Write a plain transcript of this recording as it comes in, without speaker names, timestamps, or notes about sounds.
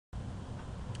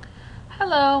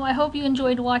Hello, I hope you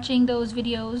enjoyed watching those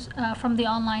videos from the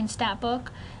online stat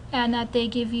book and that they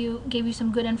gave you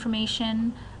some good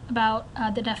information about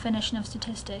the definition of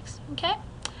statistics. Okay,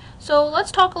 so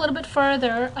let's talk a little bit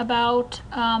further about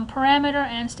parameter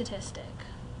and statistic.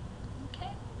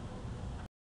 Okay,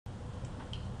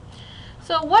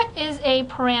 so what is a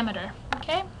parameter?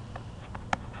 Okay,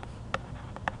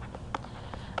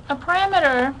 a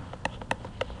parameter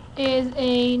is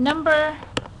a number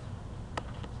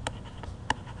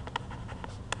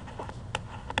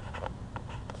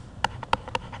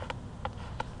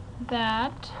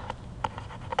that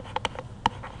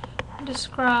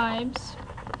describes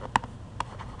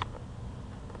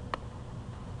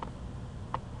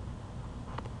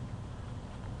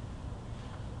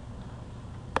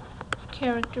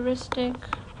characteristic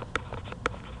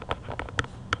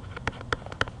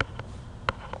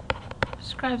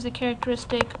the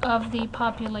characteristic of the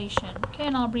population. Okay,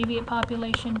 and I'll abbreviate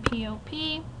population POP.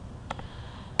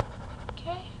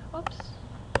 Okay, whoops.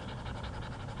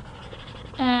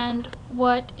 And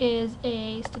what is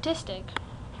a statistic?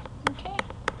 Okay,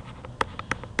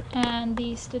 and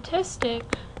the statistic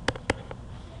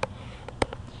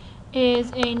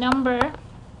is a number,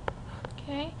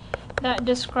 okay, that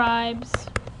describes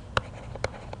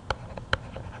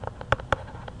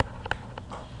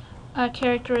a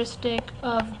characteristic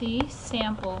of the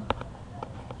sample.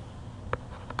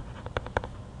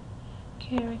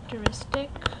 Characteristic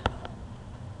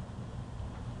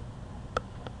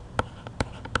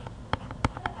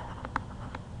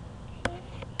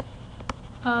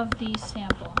of the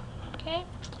sample. Okay,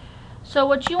 so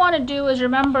what you want to do is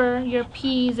remember your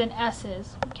P's and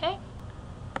S's. Okay,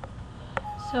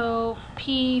 so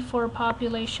P for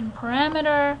population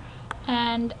parameter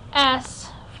and S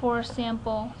for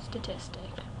sample statistic.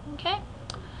 Okay,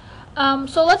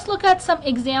 so let's look at some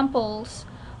examples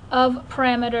of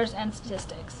parameters and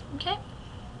statistics. Okay,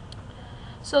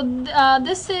 so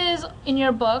this is in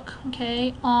your book,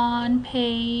 okay, on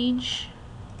page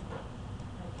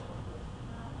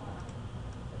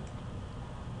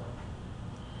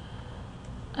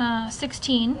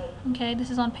 16. Okay, this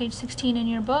is on page 16 in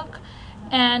your book,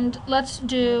 and let's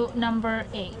do number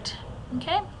 8.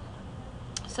 Okay,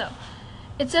 so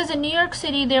it says in New York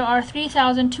City there are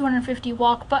 3,250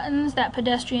 walk buttons that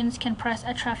pedestrians can press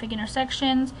at traffic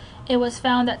intersections. It was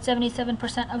found that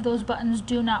 77% of those buttons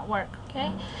do not work.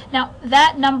 Okay, now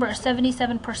that number,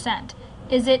 77%,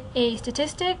 is it a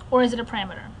statistic or is it a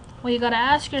parameter? Well, you got to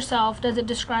ask yourself, does it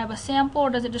describe a sample or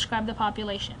does it describe the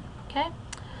population? Okay,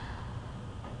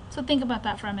 so think about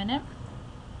that for a minute.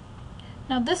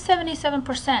 Now this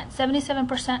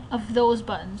 77% of those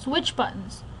buttons, which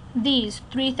buttons? These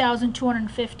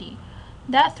 3,250.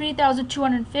 That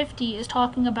 3,250 is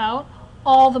talking about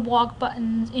all the walk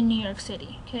buttons in New York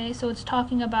City. Okay, so it's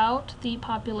talking about the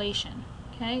population.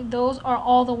 Okay, those are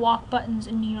all the walk buttons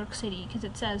in New York City because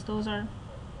it says those are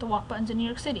the walk buttons in New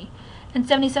York City. And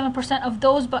 77% of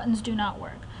those buttons do not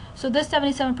work. So this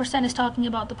 77% is talking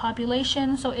about the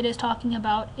population, so it is talking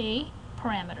about a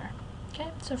parameter.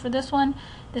 Okay, so for this one,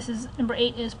 this is number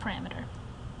 8 is parameter.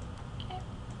 Okay,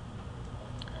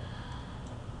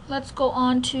 let's go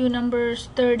on to numbers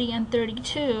 30 and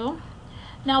 32.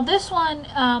 Now this one,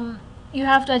 you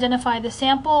have to identify the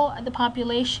sample, the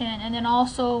population, and then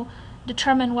also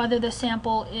determine whether the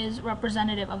sample is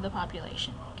representative of the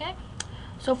population. Okay,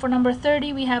 so for number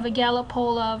 30, we have a Gallup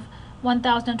poll of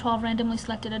 1,012 randomly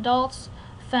selected adults,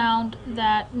 found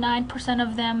that 9%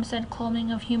 of them said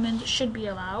cloning of humans should be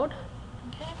allowed.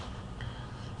 Okay,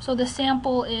 so the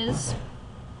sample is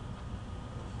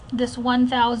this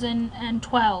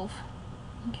 1,012,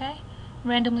 okay,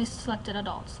 randomly selected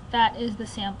adults. That is the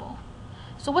sample.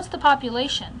 So what's the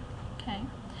population? Okay,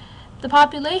 the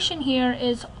population here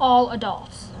is all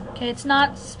adults. Okay, it's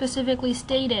not specifically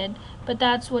stated, but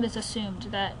that's what is assumed,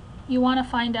 that you want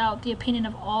to find out the opinion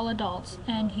of all adults,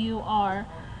 and you are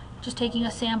just taking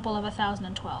a sample of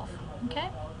 1,012. Okay,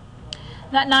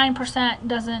 that 9%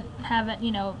 doesn't have it.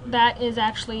 You know, that is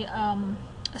actually a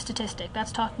statistic.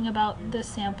 That's talking about this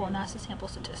sample, and that's the sample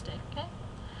statistic. Okay,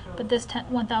 but this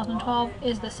 1,012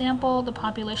 is the sample. The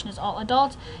population is all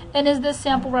adults. And is this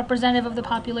sample representative of the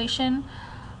population?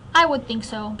 I would think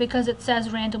so, because it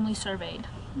says randomly surveyed.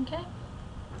 Okay.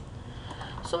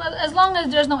 So as long as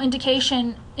there's no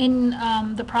indication in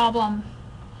the problem,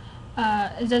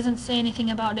 it doesn't say anything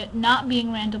about it not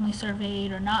being randomly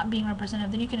surveyed or not being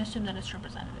representative, then you can assume that it's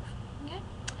representative. Okay?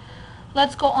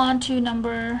 Let's go on to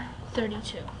number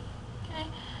 32. Okay?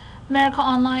 America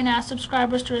Online asked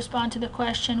subscribers to respond to the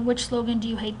question, which slogan do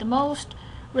you hate the most?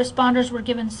 Responders were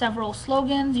given several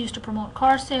slogans used to promote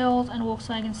car sales, and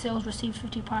Volkswagen sales received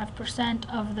 55%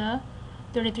 of the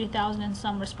 33,000 and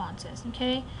some responses.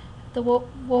 Okay, the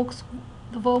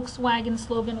Volkswagen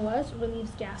slogan was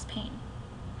relieves gas pain.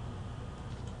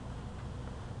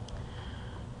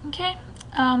 Okay,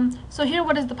 so here,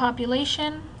 what is the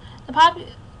population?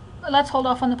 Let's hold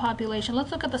off on the population.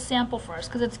 Let's look at the sample first,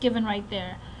 because it's given right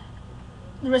there.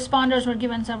 The responders were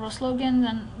given several slogans,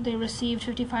 and they received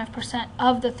 55%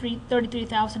 of the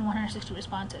 33,160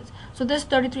 responses. So this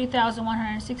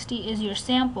 33,160 is your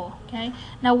sample. Okay.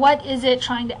 Now, what is it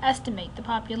trying to estimate? The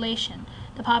population.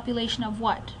 The population of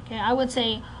what? Okay. I would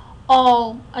say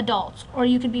all adults, or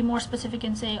you could be more specific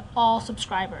and say all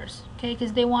subscribers. Okay,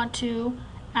 because they want to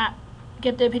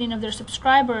get the opinion of their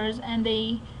subscribers, and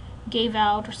they gave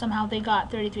out, or somehow they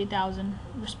got 33,000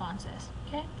 responses.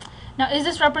 Okay. Now, is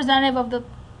this representative of the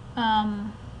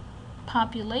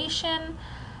population?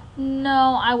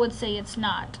 No, I would say it's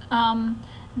not.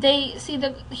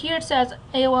 Here it says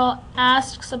AOL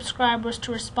asked subscribers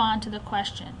to respond to the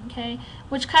question. Okay,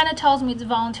 which kind of tells me it's a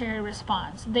voluntary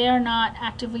response. They are not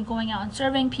actively going out and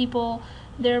surveying people.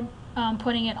 They're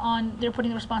putting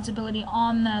the responsibility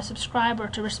on the subscriber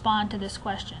to respond to this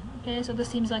question. Okay, so this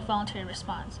seems like voluntary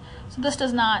response. So this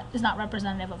is not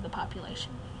representative of the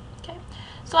population. Okay,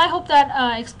 so I hope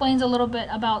that explains a little bit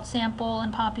about sample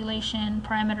and population,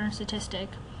 parameter and statistic.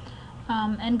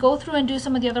 And go through and do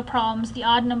some of the other problems. The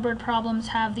odd-numbered problems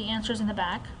have the answers in the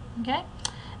back. Okay,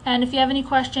 and if you have any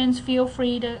questions, feel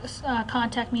free to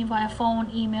contact me via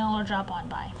phone, email, or drop on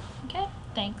by. Okay,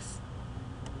 thanks.